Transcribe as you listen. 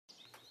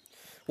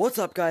What's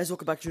up, guys?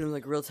 Welcome back to another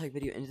Gorilla Tag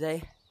video, and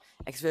today,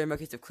 excavator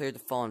monkeys have cleared the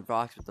fallen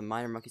rocks, but the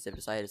miner monkeys have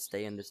decided to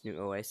stay in this new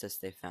oasis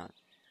they found.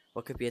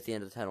 What could be at the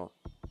end of the tunnel?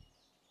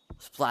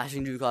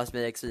 Splashing new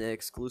cosmetics and an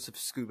exclusive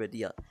scuba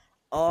deal.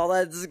 Oh,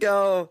 let's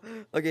go!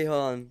 Okay,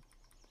 hold on.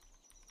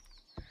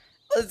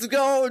 Let's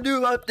go!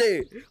 New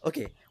update!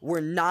 Okay, we're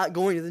not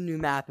going to the new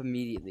map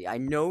immediately. I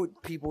know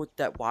people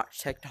that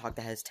watch TikTok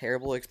that has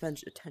terrible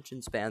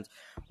attention spans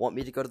want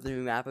me to go to the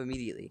new map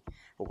immediately.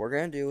 What we're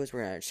going to do is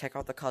we're going to check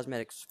out the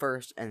cosmetics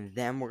first, and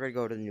then we're going to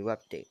go to the new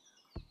update.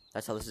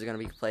 That's how this is going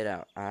to be played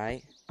out,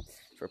 alright? So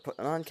we're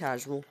putting on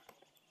casual.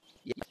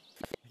 Yeah.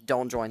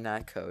 Don't join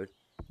that code.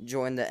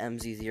 Join the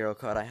MZ0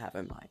 code I have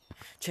in my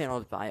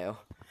channel bio.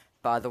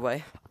 By the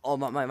way, all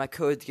my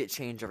codes get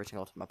changed every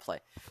single time I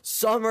play.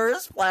 Summer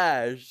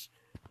Splash!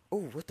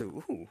 Oh, what the?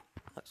 Ooh,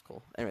 that's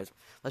cool. Anyways,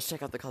 let's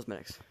check out the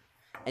cosmetics.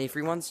 Any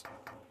free ones?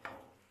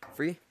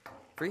 Free?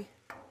 Free?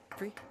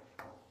 Free?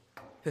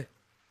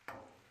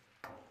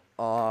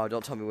 Oh,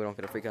 don't tell me we don't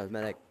get a free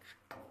cosmetic.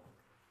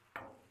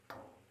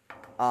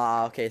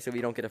 Okay, so we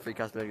don't get a free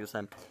cosmetic this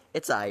time.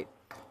 It's aight.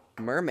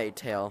 Mermaid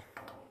tail.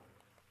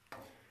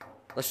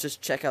 Let's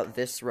just check out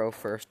this row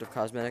first of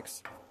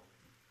cosmetics.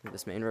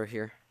 This main row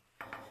here.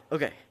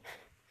 Okay.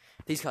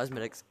 These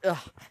cosmetics. Ugh.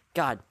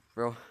 God,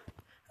 bro.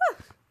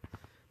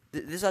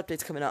 This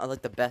update's coming out at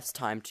like the best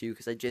time too,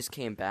 because I just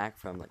came back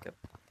from like a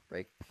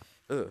break.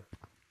 Ugh.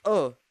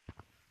 Oh.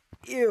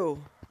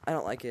 Ew. I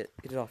don't like it.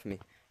 Get it off of me.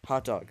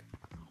 Hot dog.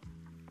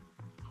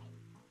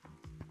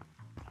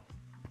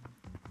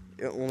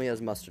 It only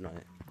has mustard on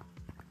it.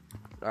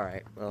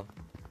 Alright, well.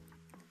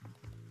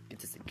 Get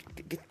this.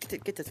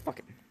 Get this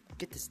fucking.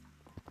 Get this.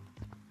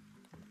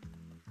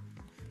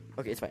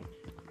 Okay, it's fine.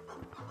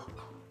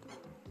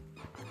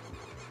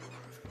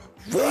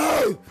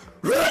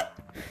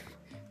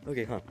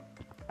 Okay, huh.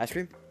 Ice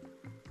cream?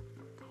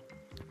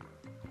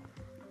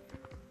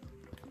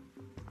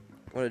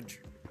 What a...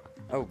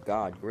 Oh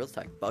god, Gorilla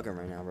Tag bugging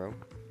right now, bro.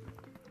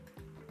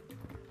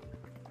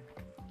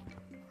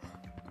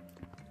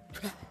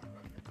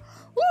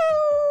 Woo!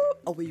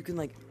 Oh wait, you can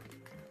like...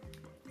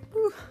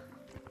 Woo!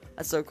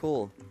 That's so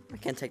cool. I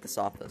can't take this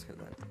off though, because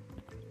that...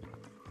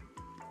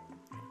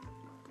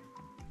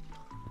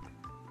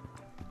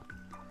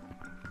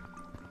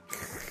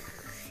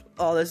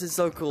 Oh, this is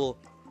so cool.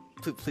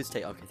 Please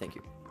take. Okay, thank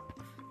you.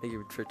 Thank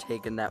you for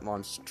taking that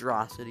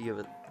monstrosity of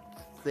a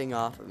thing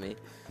off of me.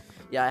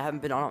 Yeah, I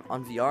haven't been on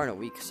VR in a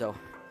week, so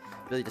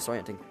really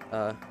disorienting.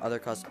 Other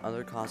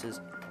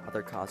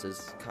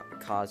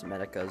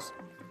cosmeticas.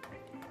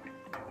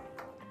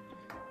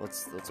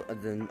 Let's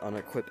then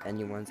unequip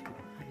anyone's. Okay.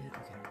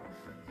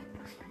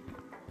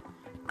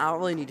 I don't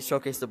really need to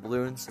showcase the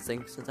balloons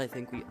since I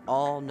think we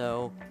all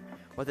know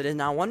what it is.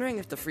 Now, I'm wondering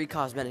if the free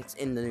cosmetics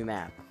in the new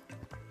map.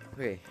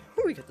 Okay,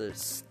 where do we get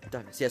this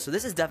stuff? Yeah, so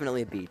this is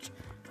definitely a beach.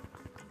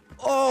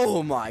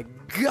 Oh my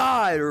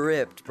god,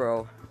 ripped,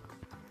 bro.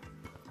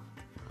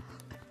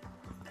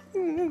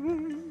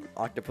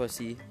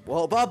 Octopussy.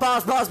 Whoa,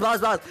 pause.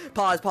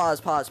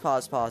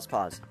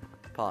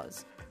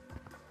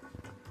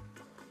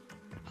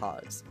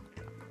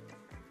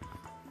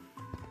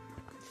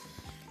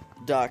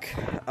 Duck.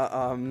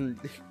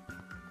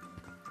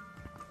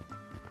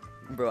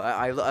 Bro,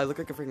 I look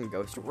like a freaking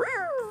ghost.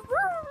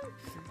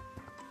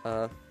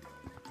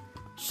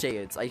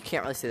 Shades. I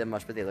can't really say that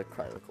much, but they look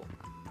quite cool.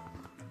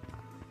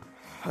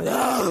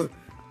 No!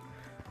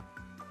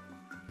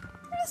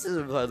 This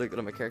is how I look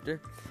at my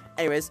character.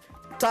 Anyways,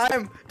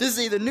 time to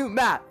see the new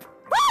map.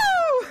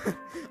 Woo!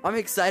 I'm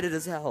excited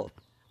as hell.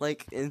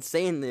 Like,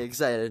 insanely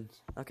excited.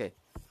 Okay.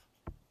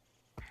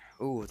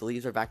 Ooh, the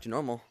leaves are back to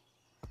normal.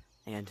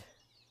 And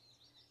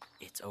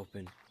it's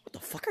open. What the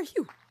fuck are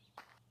you?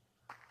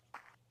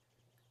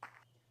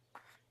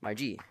 My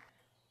G.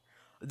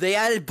 They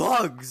added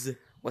bugs!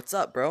 What's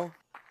up, bro?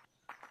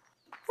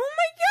 Oh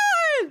my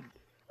god!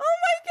 Oh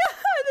my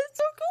god! It's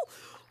so cool!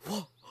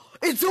 Whoa!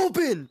 It's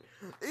open!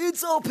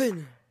 It's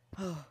open!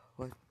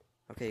 What?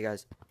 Okay,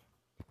 guys.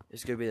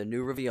 This is gonna be the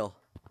new reveal.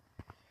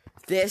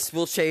 This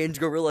will change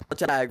Gorilla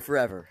Tag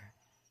forever.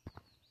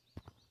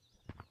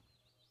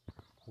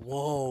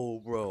 Whoa,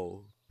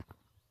 bro.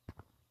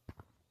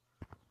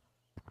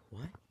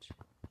 What?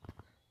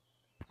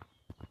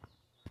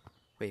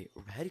 Wait,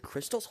 red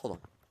crystals? Hold on.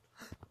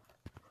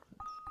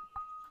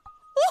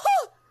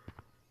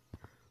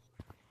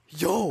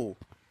 Yo!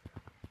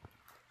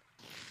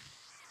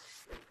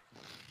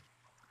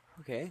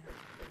 Okay.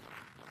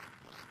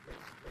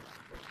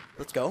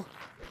 Let's go.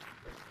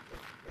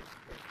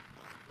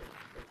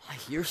 I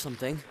hear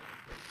something.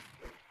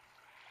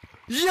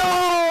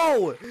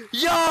 Yo!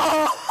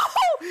 Yo!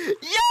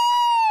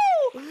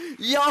 Yo!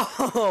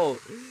 Yo!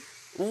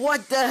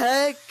 What the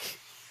heck?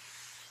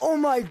 Oh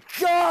my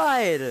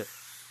god!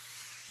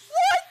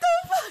 What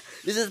the fuck?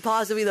 This is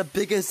possibly the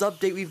biggest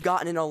update we've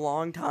gotten in a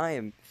long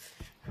time.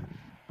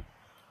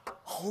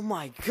 Oh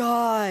my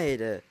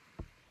god!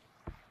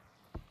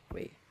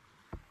 Wait.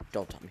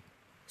 Don't tell me.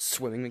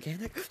 Swimming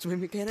mechanic?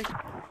 Swimming mechanic?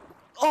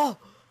 Oh!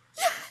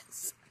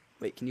 Yes!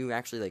 Wait, can you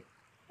actually, like...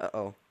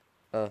 Uh-oh.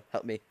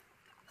 Help me.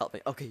 Help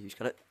me. Okay, you just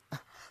got it.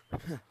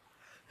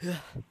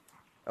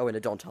 Oh,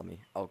 and don't tell me.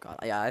 Oh god.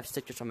 Yeah, I have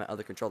stickers on my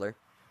other controller.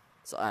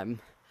 So I'm...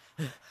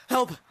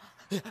 Help!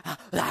 Okay.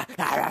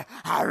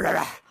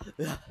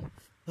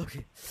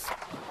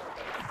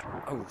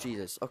 Oh,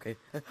 Jesus. Okay.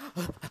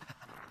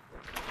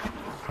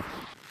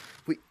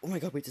 Wait, oh my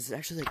god, wait, does it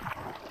actually, like...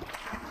 Oh,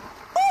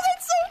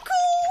 that's so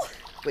cool!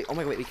 Wait, oh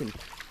my god, wait, we can...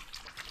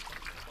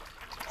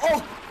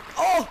 Oh!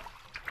 Oh!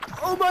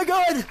 Oh my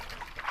god!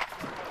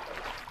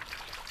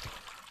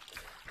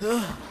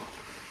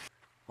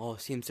 Oh, it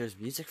seems there's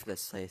music for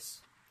this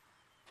place.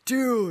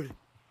 Dude!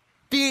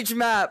 Beach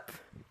map!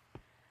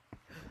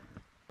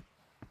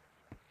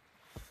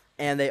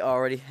 And they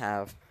already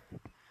have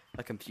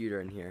a computer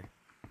in here.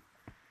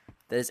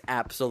 That is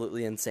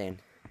absolutely insane.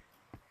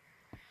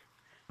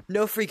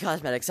 No free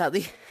cosmetics,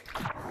 sadly.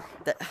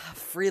 That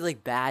free,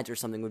 like, badge or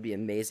something would be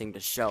amazing to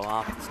show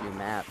off this new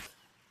map.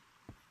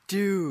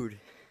 Dude.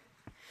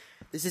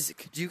 This is...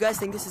 Do you guys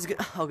think this is good?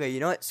 Okay, you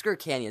know what? Screw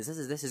Canyons.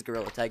 This is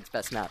Gorilla Tag's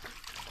best map.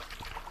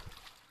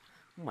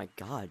 Oh my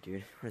god,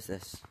 dude. What is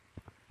this?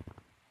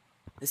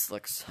 This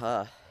looks,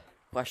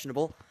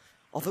 questionable.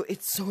 Although,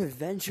 it's so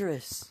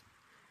adventurous.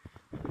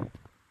 I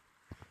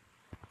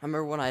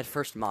remember when I had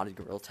first modded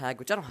Gorilla Tag,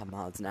 which I don't have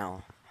mods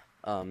now.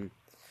 I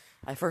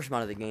first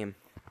modded the game.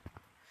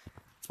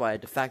 That's why I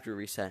had to factory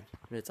reset,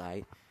 but it's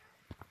aight.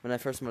 When I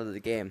first modded the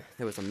game,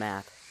 there was a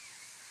map.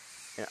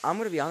 And I'm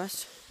gonna be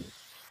honest,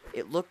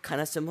 it looked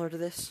kind of similar to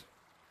this.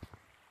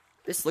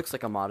 This looks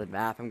like a modded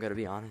map, I'm gonna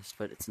be honest,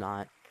 but it's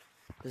not.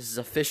 This is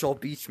official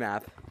beach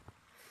map.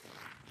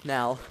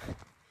 Now,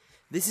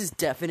 this is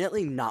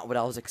definitely not what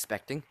I was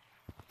expecting.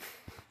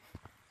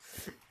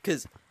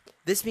 Because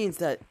this means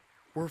that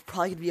we're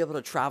probably going to be able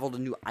to travel to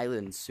new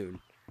islands soon.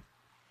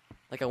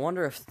 Like, I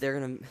wonder if they're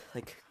going to,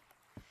 like,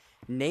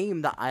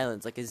 name the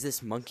islands. Like, is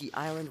this Monkey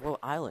Island? What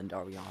island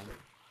are we on?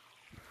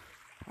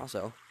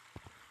 Also,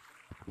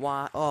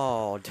 why?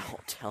 Oh,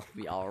 don't tell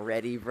me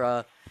already,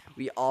 bruh.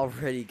 We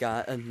already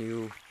got a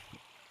new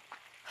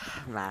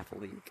map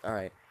leak.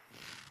 Alright.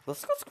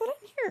 Let's go down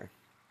here.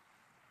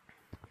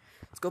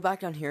 Let's go back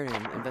down here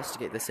and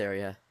investigate this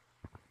area.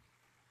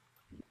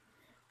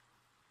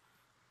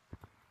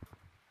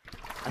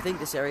 I think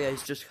this area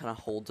is just kind of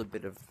holds a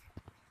bit of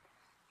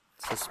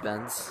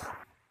suspense.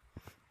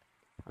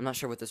 I'm not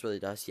sure what this really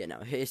does. Yeah, no,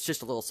 it's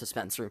just a little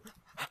suspense room.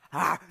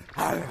 Oh,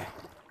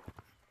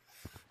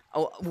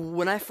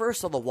 when I first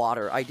saw the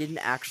water, I didn't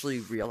actually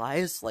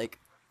realize, like,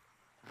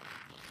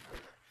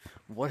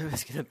 what it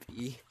was gonna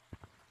be.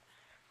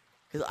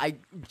 Because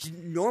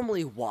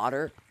normally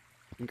water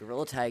in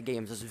Gorilla Tag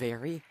games is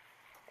very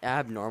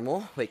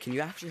abnormal. Wait, can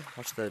you actually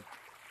watch the...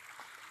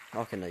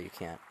 Okay, no, you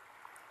can't.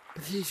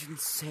 But this is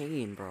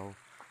insane, bro.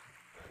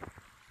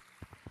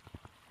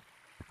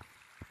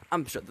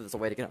 I'm sure there's a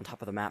way to get on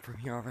top of the map from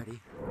here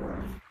already.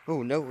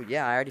 Oh, no,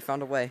 yeah, I already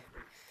found a way.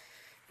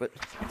 But,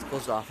 let's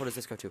close it off. What does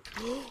this go to?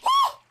 Oh!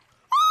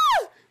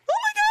 Ah!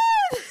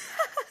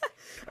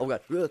 Oh my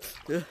god! Oh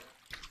god.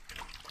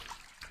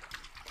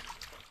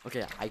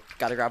 Okay, I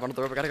gotta grab onto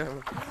the rope, I gotta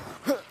go.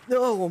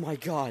 Oh my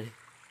god.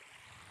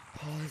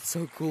 Oh, it's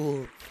so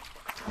cool.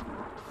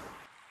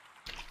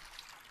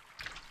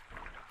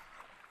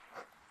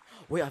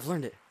 Wait, I've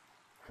learned it.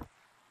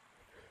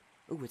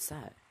 Oh, what's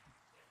that?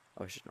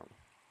 Oh, it's just normal.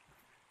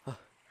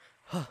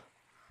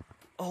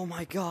 Oh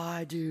my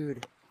god,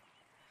 dude.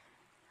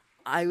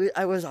 I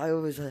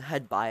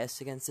had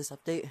bias against this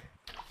update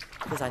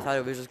because I thought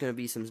it was just gonna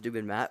be some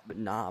stupid map, but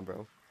nah,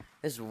 bro.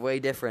 This is way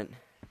different.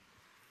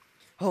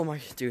 Oh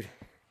my, dude.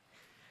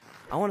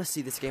 I want to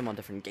see this game on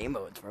different game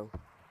modes, bro.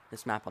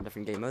 This map on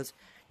different game modes.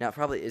 Now, it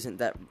probably isn't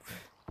that...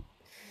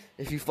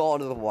 If you fall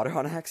into the water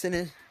on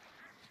accident,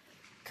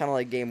 kind of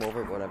like game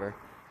over, but whatever.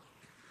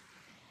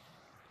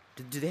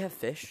 Do they have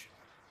fish?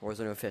 Or is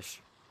there no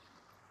fish?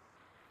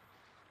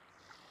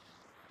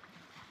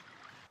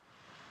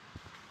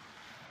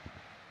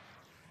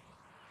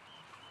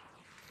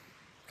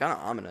 Kind of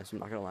ominous, I'm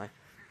not gonna lie.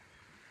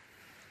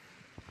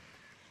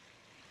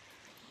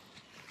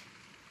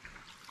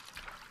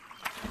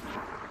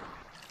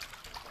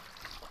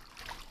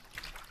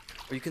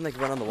 Or you can, like,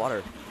 run on the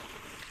water.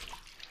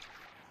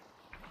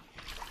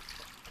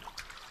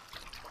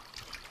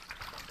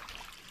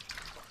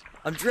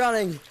 I'm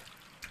drowning!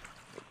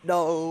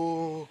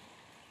 No!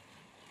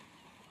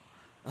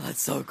 Oh,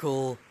 that's so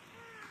cool.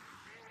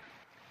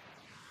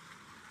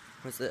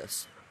 What's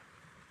this?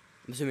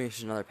 I'm assuming it's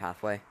just another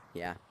pathway.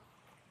 Yeah.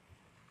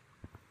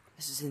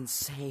 This is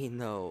insane,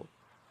 though.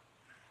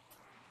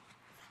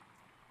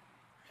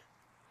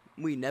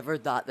 We never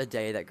thought the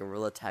day that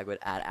Gorilla Tag would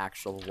add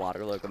actual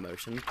water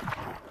locomotion.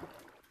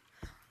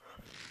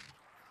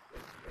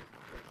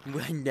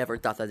 We never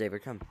thought that day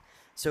would come.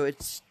 So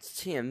it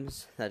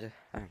seems that,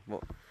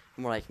 well,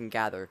 from what I can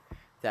gather,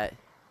 that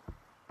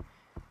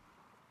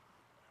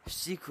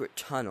secret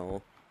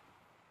tunnel.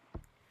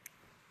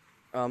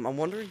 I'm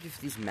wondering if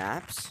these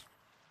maps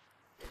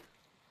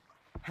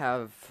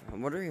have.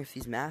 I'm wondering if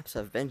these maps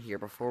have been here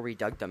before we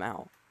dug them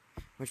out,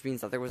 which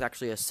means that there was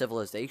actually a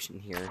civilization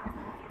here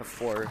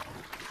before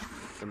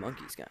the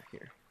monkeys got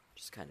here.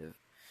 Just kind of,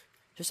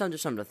 just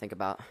something to think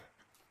about.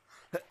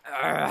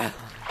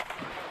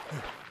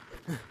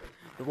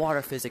 The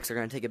water physics are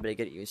gonna take a bit to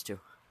get used to.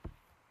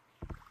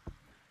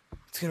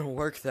 It's gonna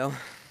work though.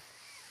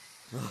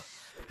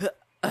 Dude,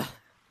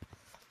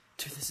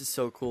 this is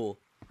so cool.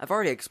 I've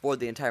already explored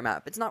the entire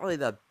map. It's not really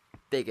the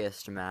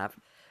biggest map,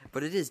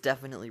 but it is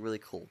definitely really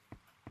cool.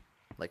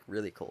 Like,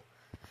 really cool.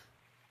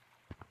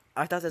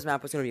 I thought this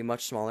map was going to be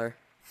much smaller.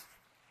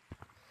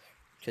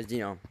 Because, you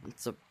know,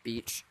 it's a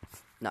beach.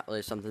 Not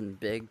really something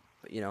big,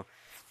 but, you know.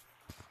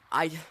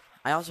 I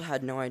also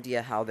had no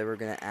idea how they were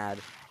going to add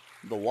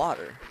the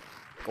water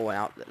going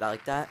out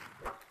like that.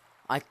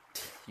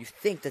 You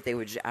think that they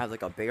would just add,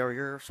 like, a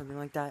barrier or something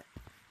like that?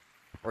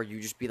 Or you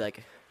just be,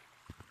 like...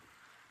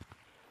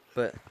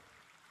 But...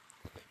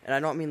 And I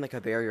don't mean, like,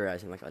 a barrier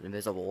as in, like, an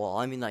invisible wall.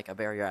 I mean, like, a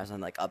barrier as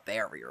in, like, a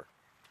barrier.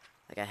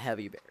 Like, a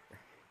heavy barrier.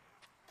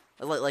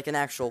 Like an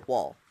actual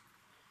wall.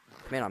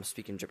 Man, I'm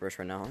speaking gibberish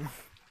right now.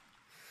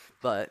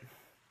 But...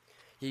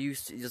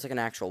 just like an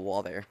actual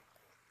wall there.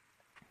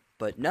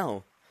 But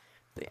no.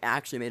 They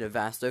actually made a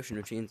vast ocean,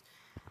 which means...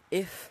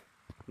 If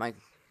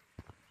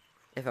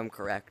I'm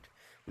correct,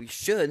 we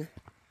should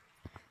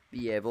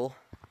be able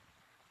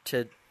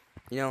to,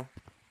 you know,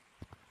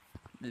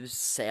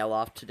 sail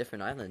off to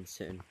different islands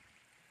soon.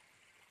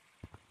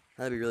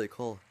 That'd be really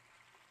cool.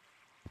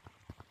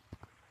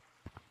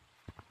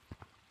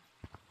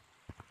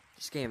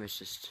 This game has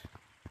just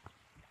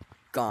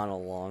gone a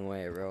long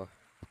way, bro.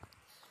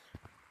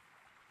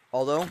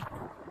 Although,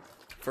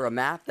 for a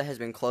map that has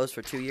been closed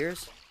for 2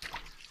 years,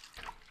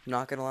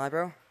 not gonna lie,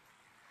 bro.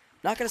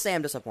 Not gonna say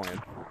I'm disappointed.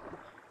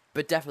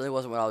 But definitely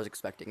wasn't what I was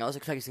expecting. I was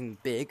expecting something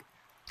big.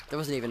 There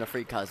wasn't even a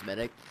free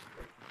cosmetic.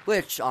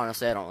 Which,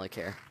 honestly, I don't really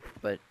care.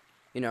 But,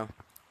 you know.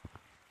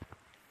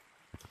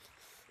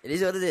 It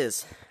is what it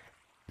is.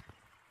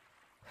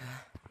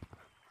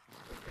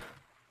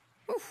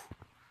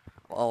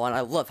 Oh, and I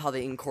love how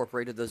they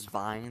incorporated those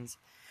vines.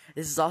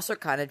 This is also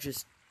kind of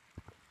just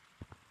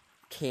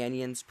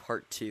Canyons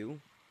Part 2.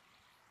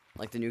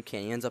 Like the new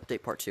Canyons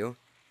update Part 2.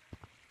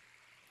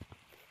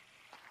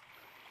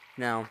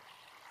 Now,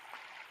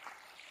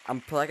 I'm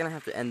probably going to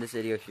have to end this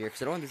video here,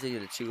 because I don't want this video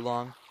to be too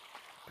long,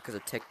 because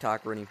of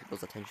TikTok ruining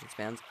people's attention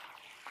spans.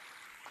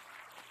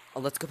 Oh,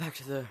 let's go back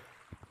to the...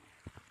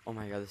 Oh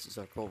my god, this is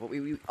so cool. But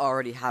we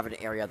already have an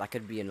area that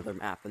could be another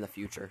map in the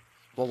future.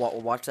 We'll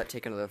watch that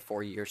take another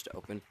 4 years to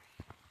open.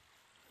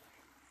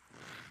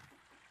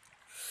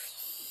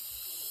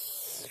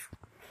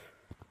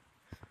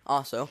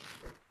 Also,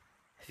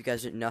 if you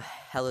guys didn't know,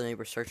 Hello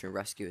Neighbor Search and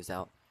Rescue is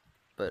out.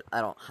 But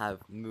I don't have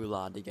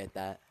moolah to get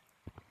that.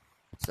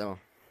 So...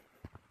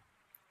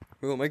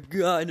 Oh my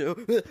god, no.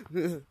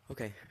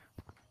 Okay.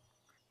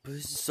 But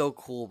this is so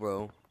cool,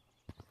 bro.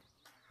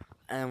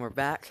 And we're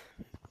back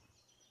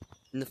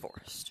in the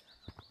forest.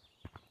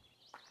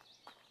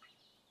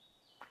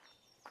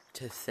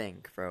 To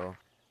think, bro.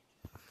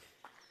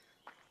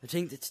 To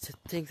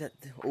think that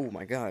oh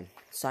my god,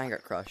 sign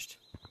got crushed.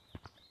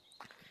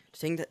 To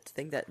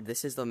think that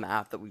this is the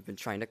map that we've been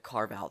trying to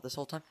carve out this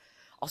whole time.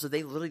 Also,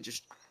 they literally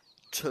just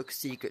took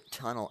Secret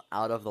Tunnel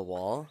out of the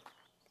wall.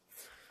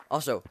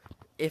 Also,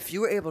 if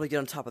you were able to get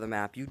on top of the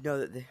map, you'd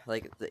know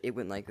that it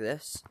went like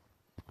this,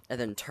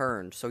 and then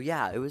turned. So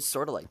yeah, it was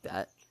sort of like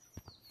that.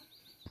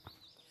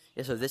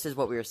 Yeah, so this is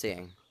what we were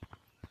seeing.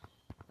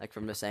 Like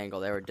from this angle,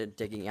 they were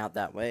digging out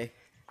that way.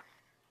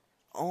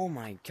 Oh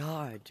my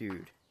god,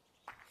 dude.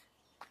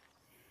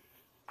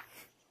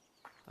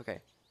 Okay.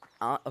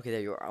 Okay,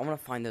 there you are. I want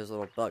to find those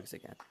little bugs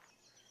again.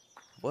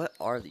 What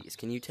are these?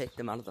 Can you take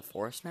them out of the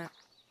forest map?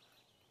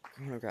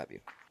 I'm gonna grab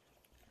you.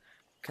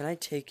 Can I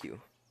take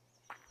you?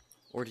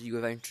 Or do you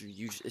eventually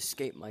just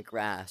escape my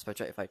grasp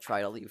if I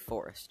try to leave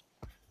forest?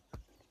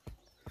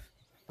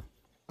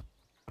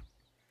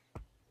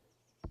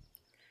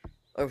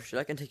 Oh shit,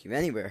 I can take you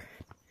anywhere.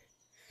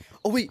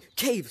 Oh wait,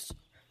 caves!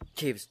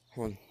 Caves,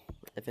 hold on.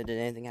 If it did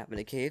anything happen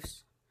to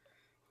caves?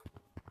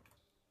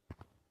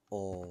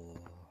 Oh.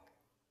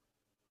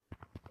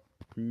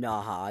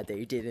 Nah,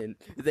 they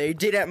didn't. They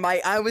didn't,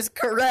 I was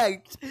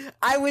correct!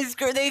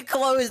 They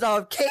closed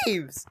off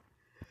caves!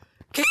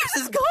 Caves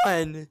is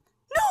gone!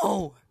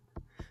 No!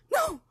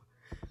 No!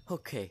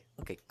 Okay,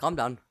 calm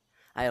down.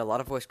 I had a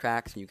lot of voice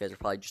cracks, and you guys are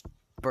probably just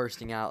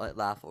bursting out, like,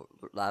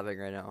 laughing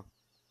right now.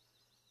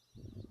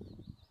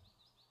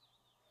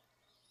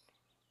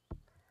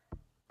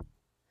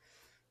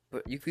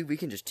 But we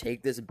can just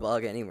take this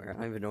bug anywhere.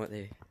 I don't even know what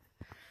they...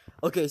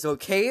 Okay, so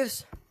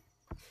caves.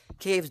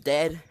 Caves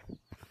dead.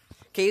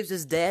 Caves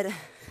is dead.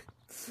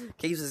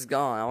 Caves is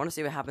gone. I want to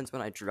see what happens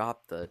when I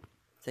drop the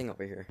thing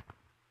over here.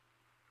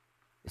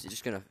 Is it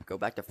just gonna go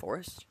back to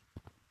forest?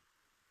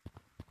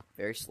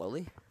 Very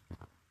slowly.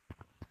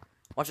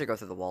 Watch it go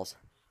through the walls.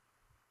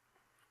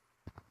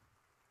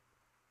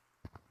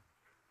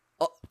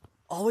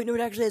 Oh wait, no,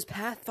 it actually has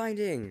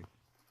pathfinding.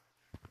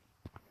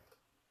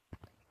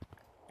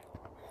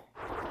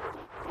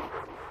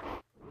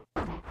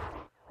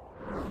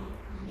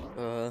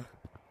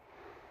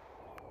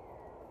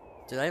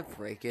 Did I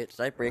break it? Did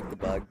I break the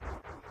bug?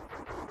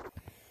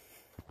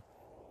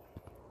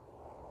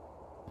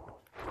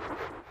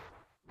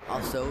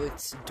 Also,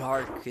 it's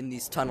dark in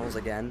these tunnels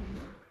again,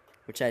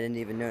 which I didn't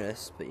even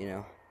notice, but you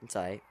know, it's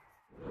alright.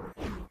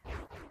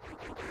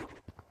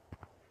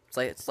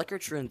 It's like you're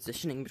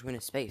transitioning between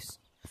a space.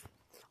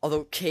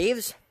 Although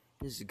caves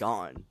is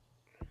gone.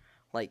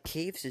 Like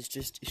caves is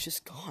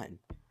just gone.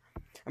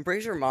 I'm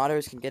pretty sure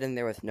modders can get in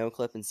there with no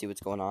clip and see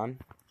what's going on,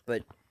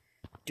 but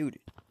dude,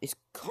 it's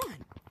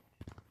gone.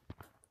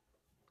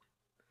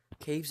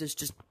 Caves is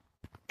just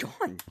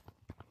gone.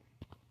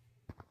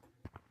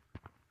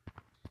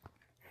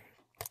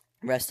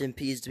 Rest in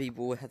peace to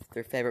people who had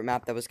their favorite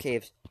map that was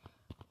caves.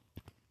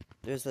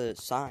 There's a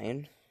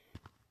sign.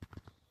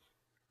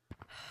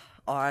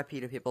 R.I.P.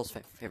 to people's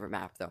favorite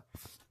map, though.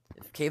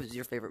 If caves is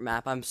your favorite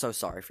map, I'm so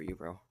sorry for you,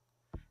 bro.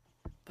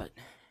 But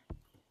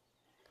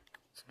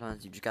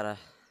sometimes you just gotta...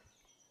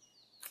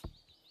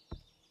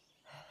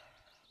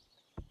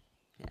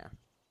 Yeah.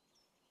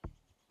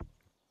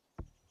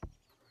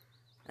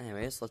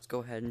 Anyways, let's go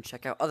ahead and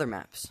check out other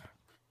maps.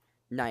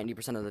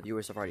 90% of the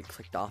viewers have already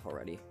clicked off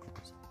already.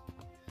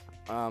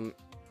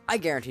 I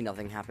guarantee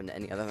nothing happened to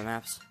any other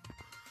maps,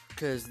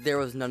 because there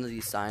was none of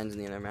these signs in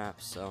the other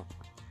maps, so...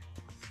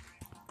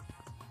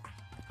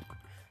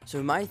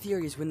 So my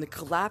theory is when the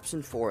collapse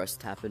in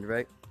Forest happened,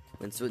 right?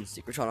 When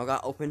Secret Tunnel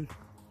got open,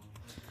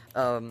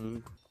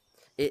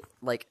 it,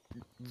 like,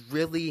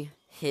 really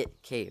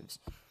hit caves.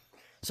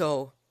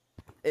 So,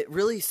 it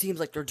really seems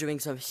like they're doing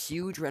some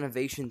huge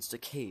renovations to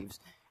caves,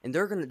 and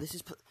they're gonna,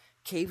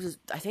 caves is,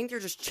 I think they're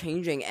just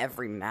changing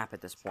every map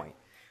at this point.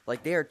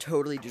 Like, they are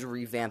totally just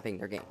revamping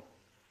their game.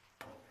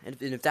 And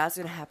if that's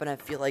gonna happen, I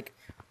feel like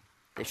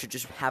they should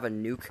just have a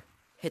nuke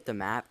hit the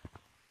map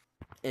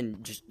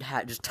and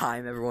just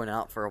time everyone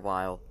out for a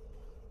while.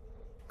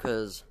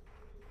 Cause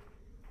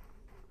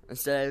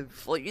instead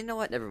of, well, you know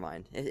what? Never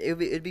mind.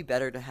 It'd be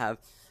better to have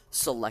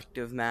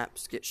selective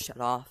maps get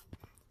shut off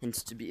and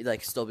to be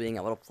like still being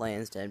able to play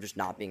instead of just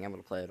not being able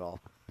to play at all.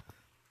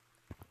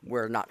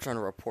 We're not trying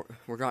to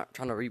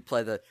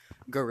replay the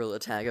Gorilla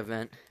Tag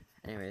event.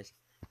 Anyways.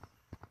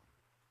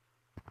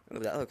 Oh,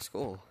 that looks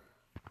cool.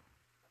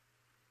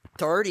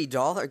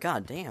 $30?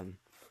 God damn.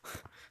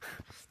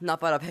 Not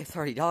about to pay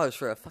 $30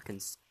 for a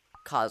fucking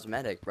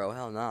cosmetic, bro.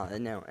 Hell no.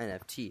 No,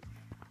 NFT.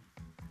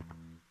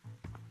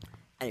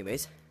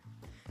 Anyways,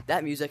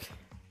 that music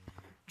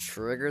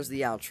triggers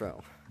the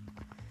outro.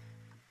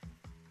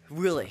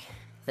 Really,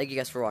 thank you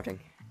guys for watching.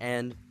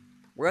 And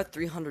we're at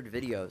 300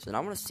 videos, and I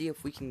want to see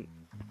if we can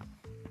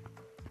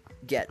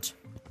get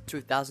to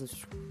 1,000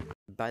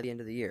 by the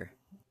end of the year.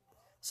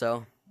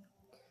 So,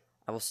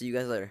 I will see you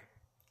guys later.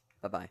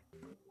 Bye-bye.